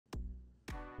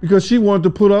because she wanted to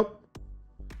put up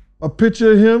a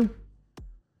picture of him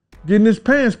getting his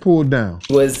pants pulled down.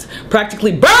 Was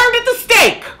practically burned at the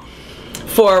stake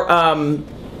for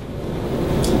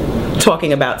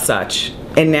talking about such.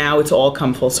 And now it's all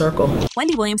come full circle.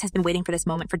 Wendy Williams has been waiting for this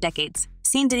moment for decades.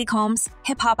 Seeing Diddy Combs,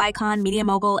 hip-hop icon, media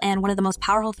mogul, and one of the most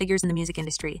powerful figures in the music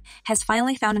industry, has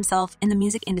finally found himself in the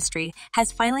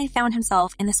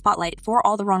spotlight for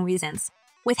all the wrong reasons.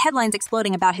 With headlines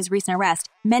exploding about his recent arrest,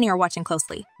 many are watching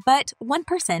closely. But one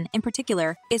person in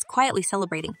particular is quietly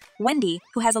celebrating. Wendy,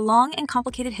 who has a long and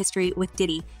complicated history with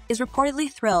Diddy, is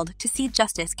reportedly thrilled to see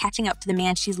justice catching up to the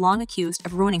man she's long accused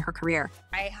of ruining her career.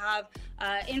 I have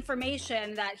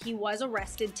information that he was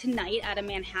arrested tonight at a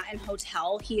Manhattan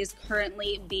hotel. He is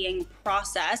currently being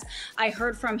processed. I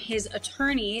heard from his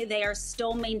attorney they are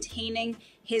still maintaining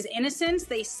his innocence.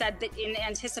 They said that in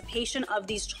anticipation of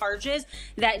these charges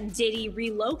that Diddy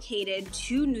relocated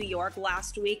to New York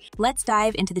last week. Let's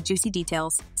dive into the juicy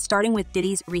details, starting with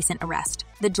Diddy's recent arrest.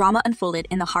 The drama unfolded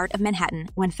in the heart of Manhattan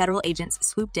when federal agents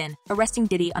swooped in, arresting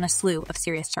Diddy on a slew of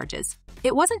serious charges.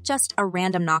 It wasn't just a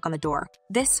random knock on the door.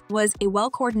 This was a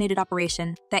well-coordinated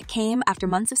operation that came after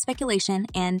months of speculation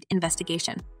and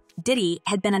investigation. Diddy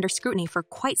had been under scrutiny for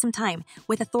quite some time,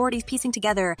 with authorities piecing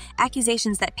together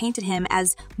accusations that painted him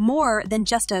as more than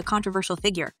just a controversial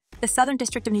figure. The Southern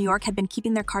District of New York had been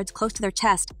keeping their cards close to their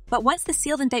chest, but once the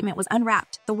sealed indictment was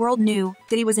unwrapped, the world knew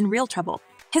Diddy was in real trouble.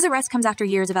 His arrest comes after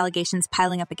years of allegations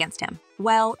piling up against him.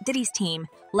 Well, Diddy's team,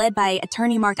 led by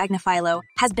attorney Mark Agnifilo,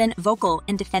 has been vocal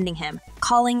in defending him,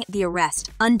 calling the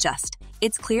arrest unjust.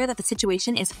 It's clear that the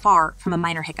situation is far from a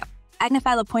minor hiccup.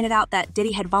 Agnifilo pointed out that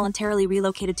Diddy had voluntarily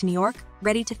relocated to New York,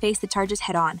 ready to face the charges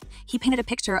head-on. He painted a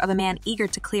picture of a man eager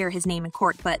to clear his name in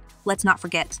court, but let's not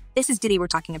forget, this is Diddy we're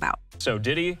talking about. So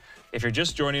Diddy, if you're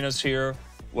just joining us here,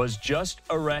 was just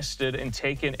arrested and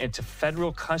taken into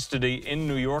federal custody in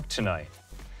New York tonight.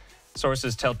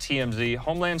 Sources tell TMZ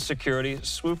Homeland Security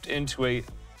swooped into a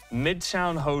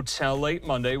Midtown hotel late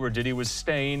Monday where Diddy was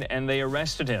staying, and they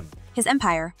arrested him. His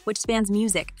empire, which spans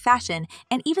music, fashion,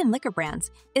 and even liquor brands,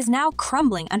 is now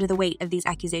crumbling under the weight of these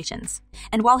accusations.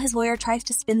 And while his lawyer tries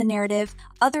to spin the narrative,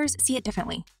 others see it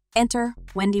differently. Enter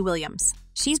Wendy Williams.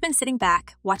 She's been sitting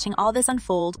back, watching all this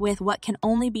unfold with what can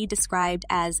only be described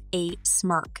as a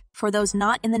smirk. For those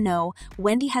not in the know,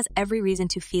 Wendy has every reason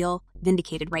to feel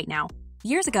vindicated right now.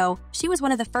 Years ago, she was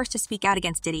one of the first to speak out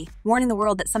against Diddy, warning the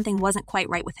world that something wasn't quite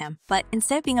right with him. But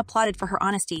instead of being applauded for her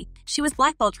honesty, she was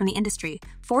blackballed from the industry,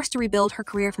 forced to rebuild her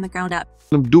career from the ground up.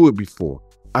 Him do it before.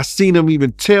 I seen him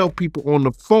even tell people on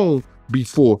the phone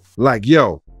before, like,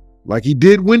 yo, like he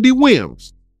did Wendy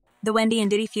Williams. The Wendy and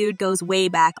Diddy feud goes way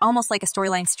back, almost like a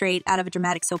storyline straight out of a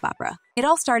dramatic soap opera. It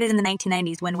all started in the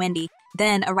 1990s when Wendy,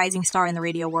 then a rising star in the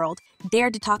radio world,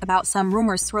 dared to talk about some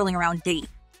rumors swirling around Diddy.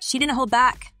 She didn't hold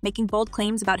back, making bold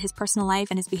claims about his personal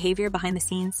life and his behavior behind the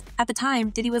scenes. At the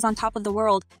time, Diddy was on top of the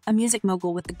world, a music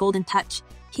mogul with the golden touch.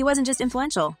 He wasn't just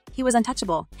influential, he was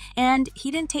untouchable. And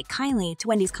he didn't take kindly to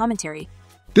Wendy's commentary.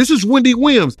 This is Wendy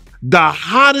Williams, the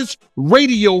hottest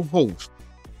radio host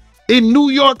in New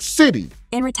York City.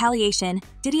 In retaliation,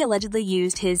 Diddy allegedly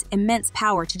used his immense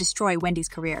power to destroy Wendy's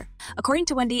career. According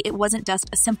to Wendy, it wasn't just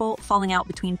a simple falling out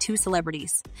between two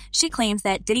celebrities. She claims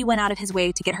that Diddy went out of his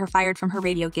way to get her fired from her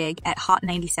radio gig at Hot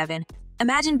 97.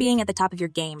 Imagine being at the top of your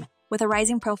game, with a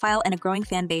rising profile and a growing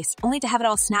fan base, only to have it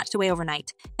all snatched away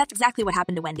overnight. That's exactly what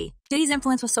happened to Wendy. Diddy's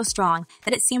influence was so strong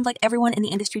that it seemed like everyone in the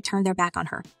industry turned their back on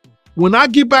her. When I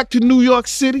get back to New York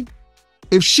City,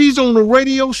 if she's on the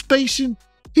radio station,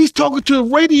 he's talking to a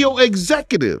radio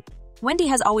executive. Wendy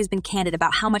has always been candid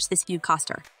about how much this feud cost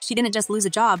her. She didn't just lose a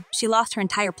job, she lost her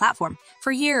entire platform.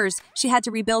 For years, she had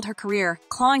to rebuild her career,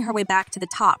 clawing her way back to the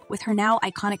top with her now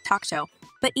iconic talk show.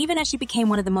 But even as she became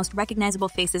one of the most recognizable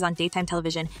faces on daytime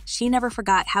television, she never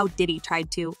forgot how Diddy tried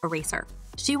to erase her.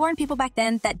 She warned people back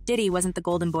then that Diddy wasn't the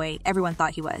golden boy everyone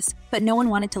thought he was, but no one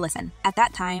wanted to listen. At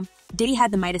that time, Diddy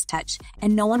had the Midas touch,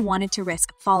 and no one wanted to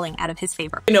risk falling out of his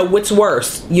favor. You know, what's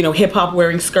worse, hip-hop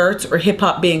wearing skirts or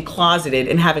hip-hop being closeted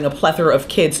and having a plethora of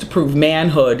kids to prove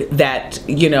manhood that,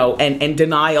 and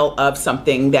denial of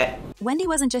something that... Wendy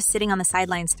wasn't just sitting on the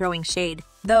sidelines throwing shade,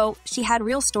 though she had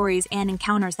real stories and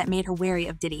encounters that made her wary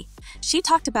of Diddy. She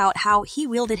talked about how he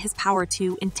wielded his power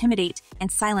to intimidate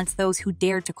and silence those who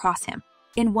dared to cross him.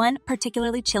 In one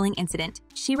particularly chilling incident,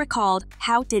 she recalled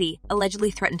how Diddy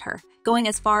allegedly threatened her, going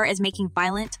as far as making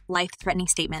violent, life-threatening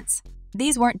statements.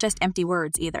 These weren't just empty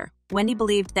words either. Wendy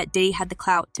believed that Diddy had the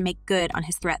clout to make good on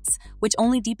his threats, which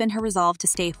only deepened her resolve to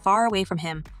stay far away from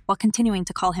him while continuing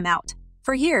to call him out.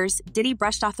 For years, Diddy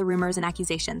brushed off the rumors and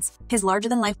accusations, his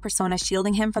larger-than-life persona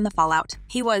shielding him from the fallout.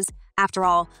 He was, after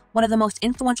all, one of the most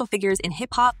influential figures in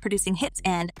hip-hop, producing hits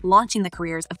and launching the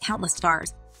careers of countless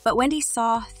stars. But Wendy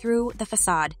saw through the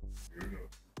facade.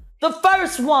 The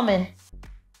first woman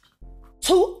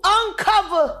to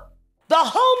uncover the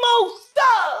homo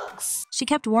thugs. She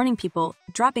kept warning people,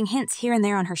 dropping hints here and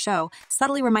there on her show,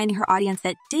 subtly reminding her audience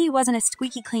that Diddy wasn't as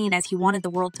squeaky clean as he wanted the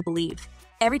world to believe.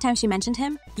 Every time she mentioned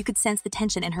him, you could sense the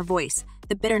tension in her voice,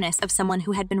 the bitterness of someone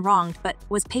who had been wronged but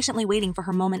was patiently waiting for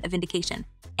her moment of vindication.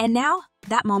 And now,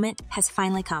 that moment has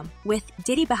finally come, with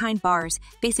Diddy behind bars,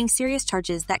 facing serious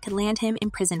charges that could land him in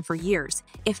prison for years,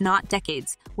 if not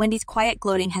decades. Wendy's quiet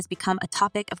gloating has become a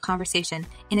topic of conversation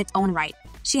in its own right.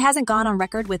 She hasn't gone on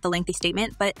record with the lengthy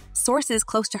statement, but sources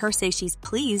close to her say she's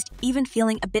pleased, even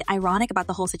feeling a bit ironic about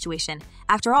the whole situation.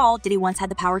 After all, Diddy once had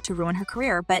the power to ruin her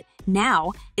career, but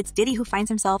now it's Diddy who finds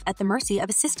himself at the mercy of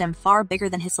a system far bigger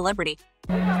than his celebrity.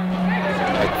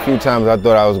 A few times I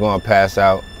thought I was going to pass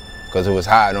out because it was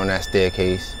hot on that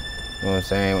staircase. You know what I'm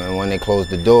saying? And when they closed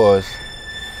the doors,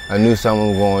 I knew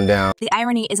something was going down. The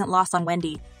irony isn't lost on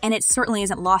Wendy, and it certainly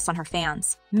isn't lost on her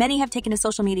fans. Many have taken to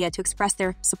social media to express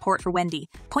their support for Wendy,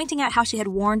 pointing out how she had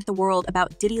warned the world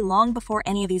about Diddy long before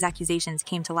any of these accusations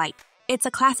came to light. It's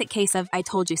a classic case of I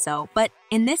told you so, but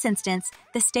in this instance,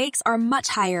 the stakes are much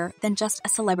higher than just a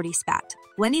celebrity spat.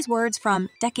 Wendy's words from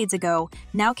decades ago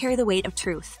now carry the weight of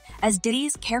truth, as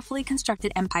Diddy's carefully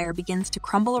constructed empire begins to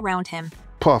crumble around him.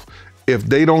 Puff, if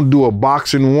they don't do a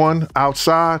boxing one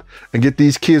outside and get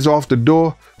these kids off the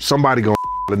door, somebody gonna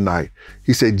tonight.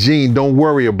 He said, Gene, don't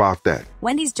worry about that.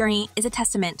 Wendy's journey is a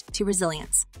testament to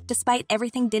resilience. Despite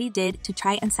everything Diddy did to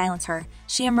try and silence her,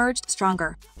 she emerged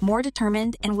stronger, more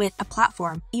determined, and with a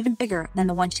platform even bigger than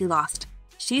the one she lost.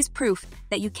 She's proof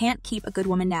that you can't keep a good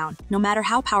woman down, no matter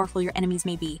how powerful your enemies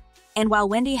may be. And while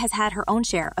Wendy has had her own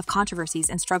share of controversies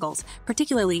and struggles,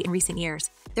 particularly in recent years,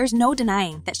 there's no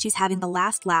denying that she's having the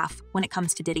last laugh when it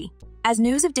comes to Diddy. As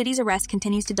news of Diddy's arrest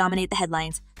continues to dominate the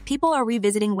headlines, people are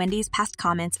revisiting Wendy's past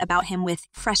comments about him with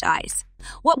fresh eyes.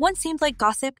 What once seemed like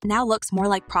gossip now looks more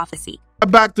like prophecy.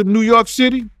 Back to New York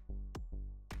City,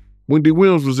 Wendy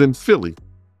Williams was in Philly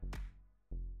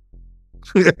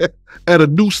at a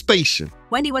new station.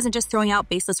 Wendy wasn't just throwing out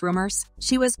baseless rumors.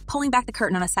 She was pulling back the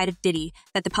curtain on a side of Diddy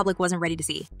that the public wasn't ready to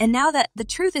see. And now that the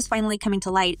truth is finally coming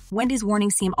to light, Wendy's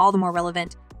warnings seem all the more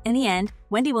relevant. In the end,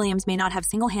 Wendy Williams may not have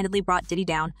single-handedly brought Diddy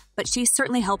down, but she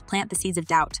certainly helped plant the seeds of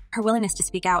doubt. Her willingness to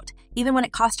speak out, even when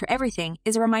it cost her everything,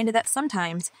 is a reminder that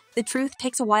sometimes the truth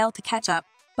takes a while to catch up,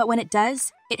 but when it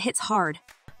does, it hits hard.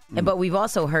 But we've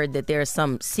also heard that there's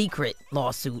some secret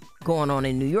lawsuit going on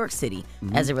in New York City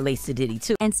as it relates to Diddy,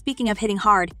 too. And speaking of hitting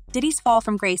hard, Diddy's fall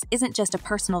from grace isn't just a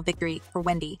personal victory for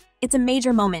Wendy. It's a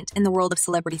major moment in the world of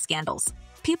celebrity scandals.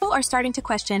 People are starting to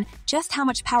question just how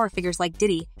much power figures like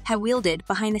Diddy have wielded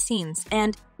behind the scenes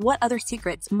and what other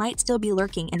secrets might still be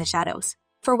lurking in the shadows.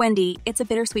 For Wendy, it's a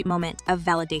bittersweet moment of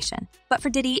validation. But for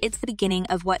Diddy, it's the beginning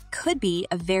of what could be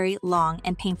a very long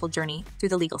and painful journey through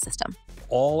the legal system.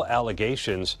 All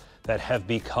allegations that have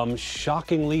become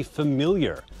shockingly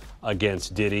familiar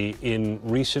against Diddy in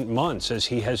recent months as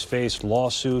he has faced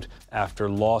lawsuit after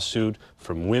lawsuit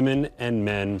from women and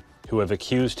men who have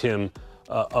accused him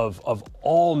of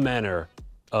all manner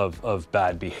of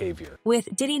bad behavior.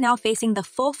 With Diddy now facing the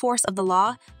full force of the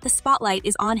law, the spotlight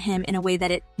is on him in a way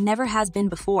that it never has been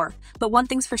before. But one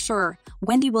thing's for sure,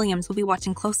 Wendy Williams will be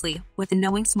watching closely with a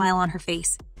knowing smile on her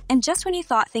face. And just when you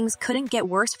thought things couldn't get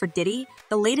worse for Diddy,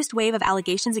 the latest wave of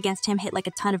allegations against him hit like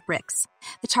a ton of bricks.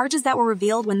 The charges that were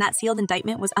revealed when that sealed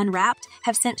indictment was unwrapped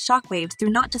have sent shockwaves through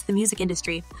not just the music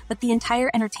industry, but the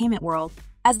entire entertainment world.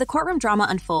 As the courtroom drama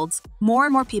unfolds, more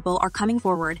and more people are coming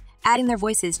forward, adding their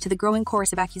voices to the growing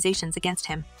chorus of accusations against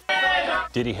him.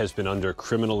 Diddy has been under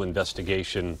criminal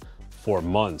investigation for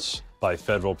months by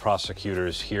federal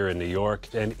prosecutors here in New York.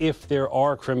 And if there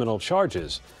are criminal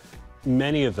charges,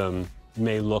 many of them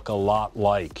may look a lot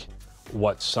like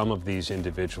what some of these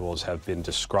individuals have been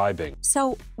describing.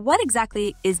 So what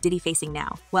exactly is Diddy facing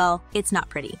now? Well, it's not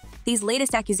pretty. These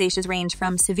latest accusations range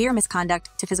from severe misconduct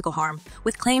to physical harm,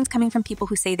 with claims coming from people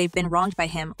who say they've been wronged by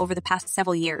him over the past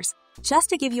several years. Just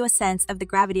to give you a sense of the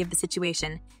gravity of the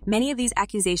situation, many of these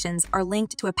accusations are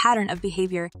linked to a pattern of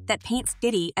behavior that paints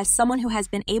Diddy as someone who has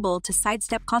been able to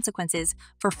sidestep consequences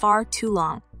for far too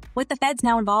long. With the feds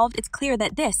now involved, it's clear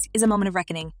that this is a moment of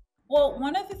reckoning. Well,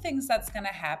 one of the things that's going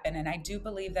to happen, and I do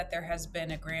believe that there has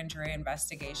been a grand jury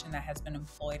investigation that has been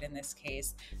employed in this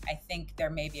case. I think there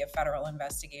may be a federal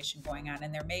investigation going on,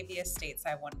 and there may be a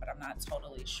stateside one, but I'm not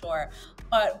totally sure.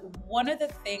 But one of the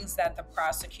things that the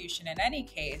prosecution in any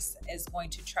case is going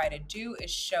to try to do is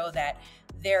show that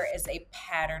there is a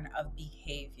pattern of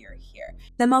behavior here.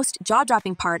 The most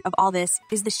jaw-dropping part of all this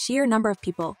is the sheer number of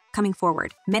people coming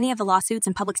forward. Many of the lawsuits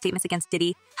and public statements against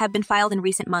Diddy have been filed in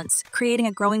recent months, creating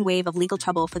a growing wave of legal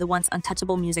trouble for the once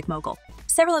untouchable music mogul.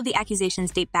 Several of the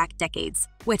accusations date back decades,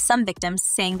 with some victims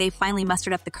saying they've finally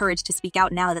mustered up the courage to speak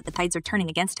out now that the tides are turning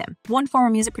against him. One former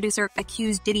music producer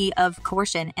accused Diddy of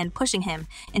coercion and pushing him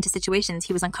into situations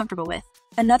he was uncomfortable with.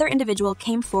 Another individual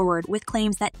came forward with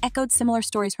claims that echoed similar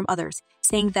stories from others,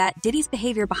 saying that Diddy's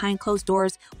behavior behind closed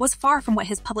doors was far from what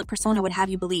his public persona would have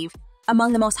you believe.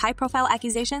 Among the most high-profile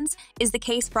accusations is the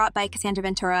case brought by Cassandra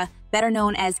Ventura, better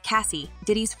known as Cassie,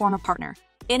 Diddy's former partner.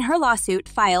 In her lawsuit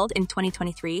filed in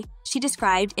 2023, she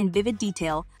described in vivid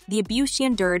detail the abuse she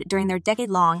endured during their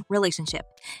decade-long relationship.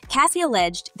 Cassie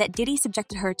alleged that Diddy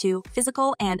subjected her to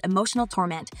physical and emotional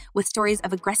torment with stories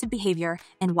of aggressive behavior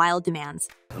and wild demands.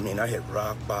 I mean, I hit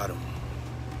rock bottom,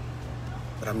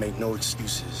 but I make no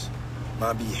excuses.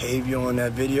 My behavior on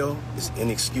that video is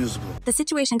inexcusable. The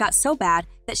situation got so bad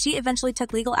that she eventually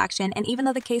took legal action, and even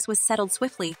though the case was settled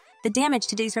swiftly, the damage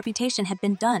to Diddy's reputation had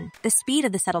been done. The speed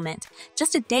of the settlement,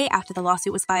 just a day after the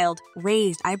lawsuit was filed,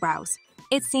 raised eyebrows.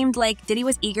 It seemed like Diddy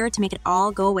was eager to make it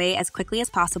all go away as quickly as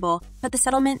possible, but the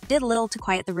settlement did little to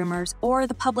quiet the rumors or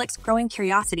the public's growing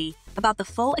curiosity about the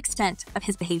full extent of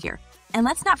his behavior. And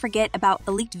let's not forget about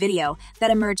the leaked video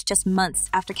that emerged just months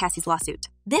after Cassie's lawsuit.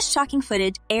 This shocking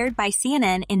footage, aired by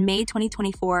CNN in May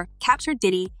 2024, captured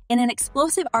Diddy in an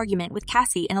explosive argument with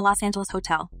Cassie in a Los Angeles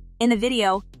hotel. In the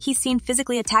video, he's seen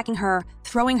physically attacking her,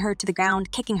 throwing her to the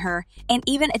ground, kicking her, and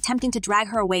even attempting to drag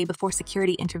her away before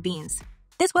security intervenes.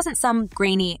 This wasn't some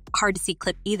grainy, hard-to-see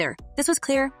clip either. This was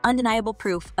clear, undeniable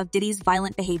proof of Diddy's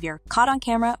violent behavior, caught on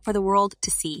camera for the world to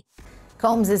see.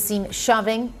 Combs is seen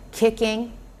shoving,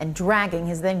 kicking, and dragging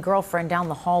his then-girlfriend down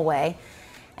the hallway.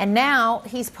 And now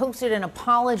he's posted an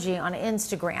apology on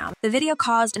Instagram. The video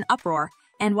caused an uproar,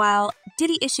 and while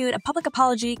Diddy issued a public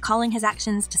apology calling his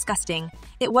actions disgusting,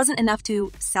 it wasn't enough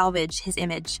to salvage his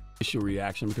image. Initial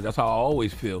reaction, because that's how I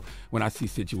always feel when I see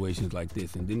situations like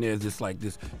this. And then there's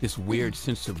this weird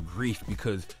sense of grief,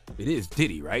 because it is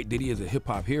Diddy, right? Diddy is a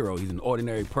hip-hop hero. He's an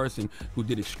ordinary person who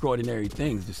did extraordinary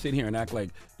things. To sit here and act like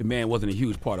the man wasn't a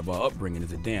huge part of our upbringing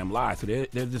is a damn lie. So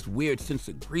there's this weird sense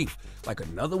of grief, like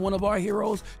another one of our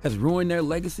heroes has ruined their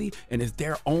legacy and it's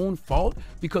their own fault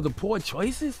because of poor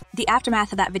choices. The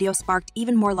aftermath of that video sparked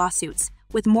even more lawsuits,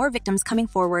 with more victims coming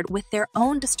forward with their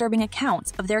own disturbing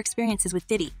accounts of their experiences with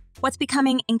Diddy. What's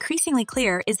becoming increasingly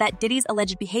clear is that Diddy's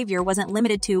alleged behavior wasn't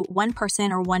limited to one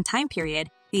person or one time period.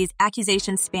 These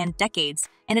accusations span decades,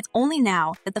 and it's only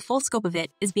now that the full scope of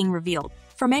it is being revealed.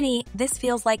 For many, this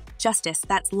feels like justice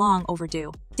that's long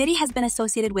overdue. Diddy has been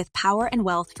associated with power and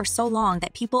wealth for so long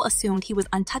that people assumed he was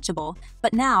untouchable,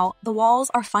 but now the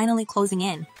walls are finally closing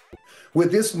in.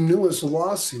 With this newest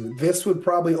lawsuit, this would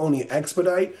probably only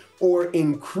expedite or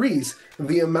increase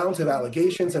the amount of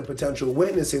allegations and potential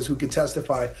witnesses who could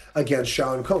testify against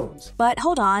Sean Combs. But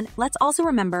hold on, let's also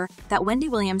remember that Wendy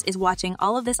Williams is watching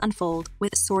all of this unfold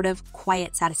with sort of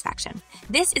quiet satisfaction.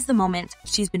 This is the moment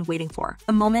she's been waiting for,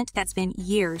 a moment that's been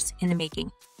years in the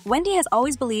making. Wendy has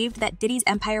always believed that Diddy's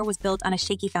empire was built on a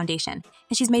shaky foundation,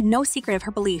 and she's made no secret of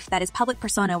her belief that his public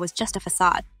persona was just a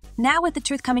facade. Now, with the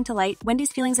truth coming to light,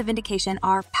 Wendy's feelings of vindication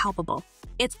are palpable.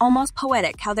 It's almost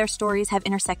poetic how their stories have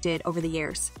intersected over the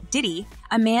years. Diddy,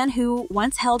 a man who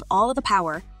once held all of the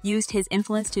power, used his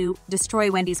influence to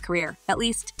destroy Wendy's career, at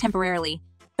least temporarily.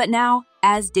 But now,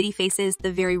 as Diddy faces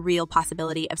the very real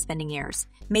possibility of spending years,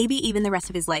 maybe even the rest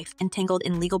of his life, entangled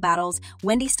in legal battles,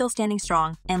 Wendy's still standing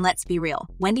strong. And let's be real,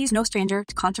 Wendy's no stranger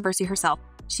to controversy herself.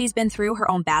 She's been through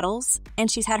her own battles, and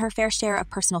she's had her fair share of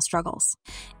personal struggles.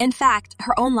 In fact,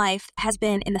 her own life has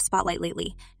been in the spotlight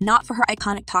lately, not for her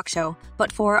iconic talk show,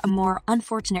 but for a more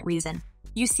unfortunate reason.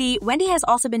 You see, Wendy has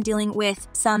also been dealing with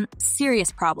some serious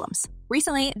problems.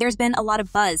 Recently, there's been a lot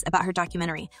of buzz about her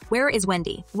documentary, Where is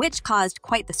Wendy?, which caused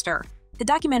quite the stir. The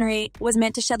documentary was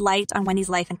meant to shed light on Wendy's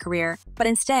life and career, but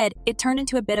instead, it turned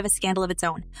into a bit of a scandal of its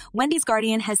own. Wendy's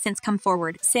guardian has since come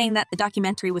forward, saying that the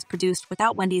documentary was produced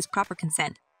without Wendy's proper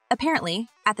consent. Apparently,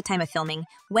 at the time of filming,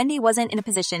 Wendy wasn't in a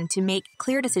position to make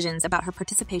clear decisions about her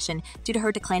participation due to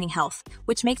her declining health,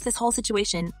 which makes this whole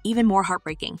situation even more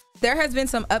heartbreaking. There has been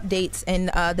some updates in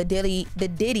the Diddy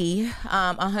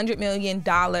 $100 million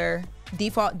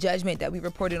default judgment that we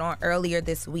reported on earlier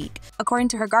this week. According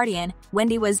to her guardian,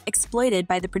 Wendy was exploited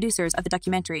by the producers of the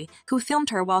documentary, who filmed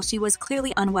her while she was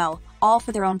clearly unwell, all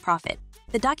for their own profit.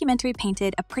 The documentary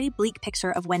painted a pretty bleak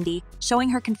picture of Wendy,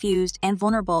 showing her confused and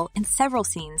vulnerable in several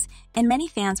scenes, and many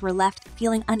fans were left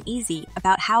feeling uneasy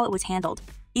about how it was handled.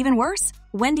 Even worse,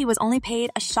 Wendy was only paid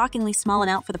a shockingly small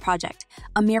amount for the project,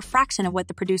 a mere fraction of what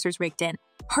the producers raked in.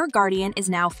 Her guardian is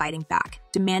now fighting back,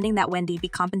 demanding that Wendy be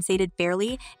compensated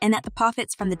fairly and that the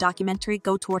profits from the documentary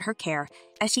go toward her care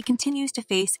as she continues to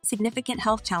face significant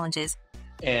health challenges.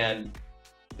 And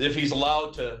if he's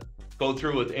allowed to go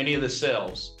through with any of the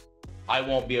sales, I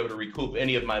won't be able to recoup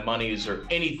any of my monies or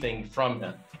anything from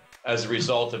him as a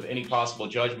result of any possible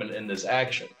judgment in this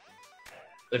action,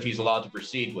 if he's allowed to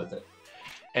proceed with it.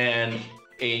 And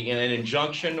an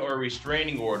injunction or a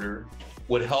restraining order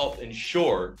would help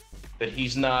ensure that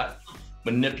he's not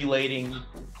manipulating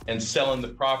and selling the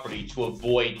property to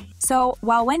avoid. So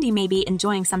while Wendy may be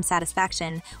enjoying some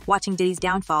satisfaction watching Diddy's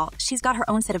downfall, she's got her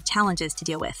own set of challenges to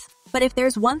deal with. But if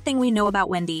there's one thing we know about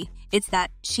Wendy, it's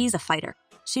that she's a fighter.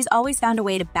 She's always found a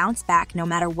way to bounce back no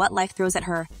matter what life throws at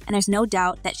her, and there's no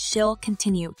doubt that she'll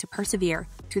continue to persevere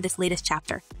through this latest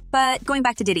chapter. But going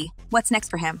back to Diddy, what's next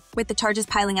for him? With the charges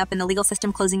piling up and the legal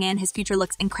system closing in, his future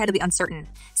looks incredibly uncertain.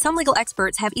 Some legal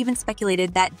experts have even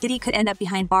speculated that Diddy could end up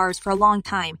behind bars for a long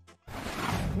time.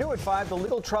 New at 5, the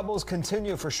legal troubles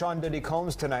continue for Sean Diddy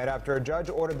Combs tonight after a judge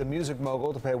ordered the music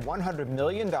mogul to pay $100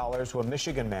 million to a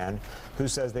Michigan man who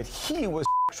says that he was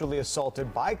sexually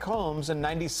assaulted by Combs in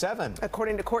 '97.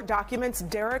 According to court documents,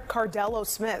 Derek Cardello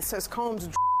Smith says Combs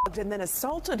drugged and then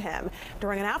assaulted him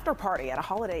during an after party at a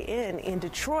Holiday Inn in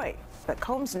Detroit. But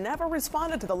Combs never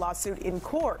responded to the lawsuit in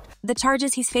court. The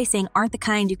charges he's facing aren't the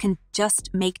kind you can just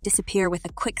make disappear with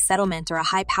a quick settlement or a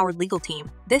high-powered legal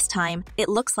team. This time, it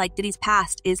looks like Diddy's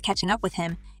past is catching up with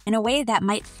him in a way that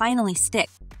might finally stick.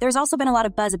 There's also been a lot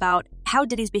of buzz about how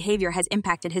Diddy's behavior has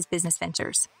impacted his business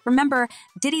ventures. Remember,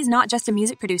 Diddy's not just a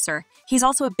music producer. He's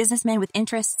also a businessman with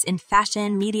interests in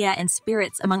fashion, media, and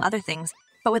spirits, among other things.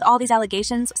 But with all these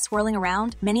allegations swirling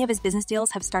around, many of his business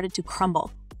deals have started to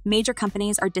crumble. Major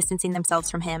companies are distancing themselves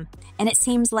from him, and it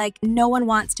seems like no one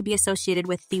wants to be associated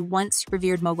with the once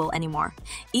revered mogul anymore.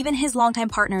 Even his longtime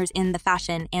partners in the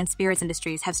fashion and spirits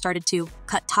industries have started to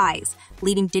cut ties,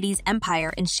 leaving Diddy's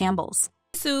empire in shambles.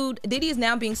 Diddy is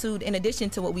now being sued in addition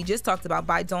to what we just talked about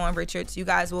by Dawn Richards. You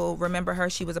guys will remember her.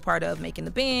 She was a part of Making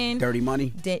the Band, Dirty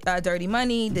Money,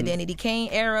 the Danny Kane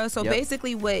era. So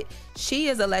basically what she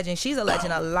is alleging, she's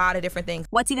alleging a lot of different things.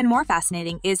 What's even more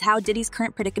fascinating is how Diddy's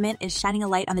current predicament is shining a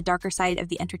light on the darker side of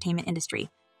the entertainment industry.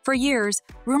 For years,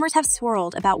 rumors have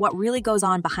swirled about what really goes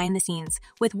on behind the scenes,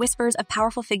 with whispers of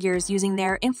powerful figures using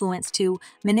their influence to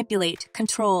manipulate,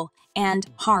 control, and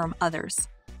harm others.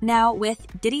 Now, with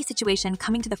Diddy's situation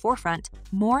coming to the forefront,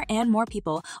 more and more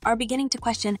people are beginning to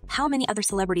question how many other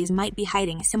celebrities might be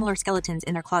hiding similar skeletons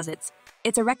in their closets.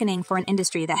 It's a reckoning for an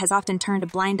industry that has often turned a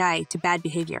blind eye to bad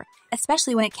behavior,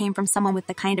 especially when it came from someone with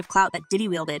the kind of clout that Diddy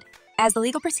wielded. As the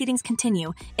legal proceedings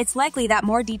continue, it's likely that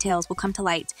more details will come to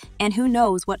light, and who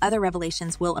knows what other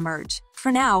revelations will emerge.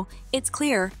 For now, it's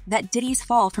clear that Diddy's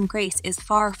fall from grace is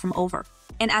far from over.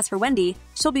 And as for Wendy,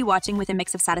 she'll be watching with a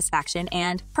mix of satisfaction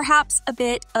and perhaps a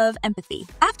bit of empathy.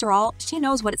 After all, she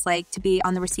knows what it's like to be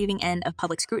on the receiving end of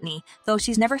public scrutiny, though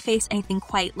she's never faced anything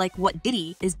quite like what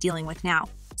Diddy is dealing with now.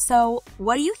 So,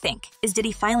 what do you think? Is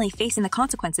Diddy finally facing the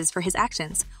consequences for his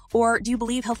actions? Or do you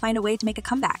believe he'll find a way to make a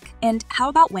comeback? And how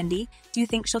about Wendy? Do you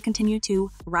think she'll continue to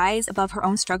rise above her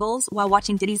own struggles while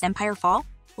watching Diddy's empire fall?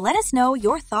 Let us know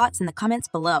your thoughts in the comments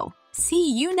below.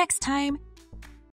 See you next time.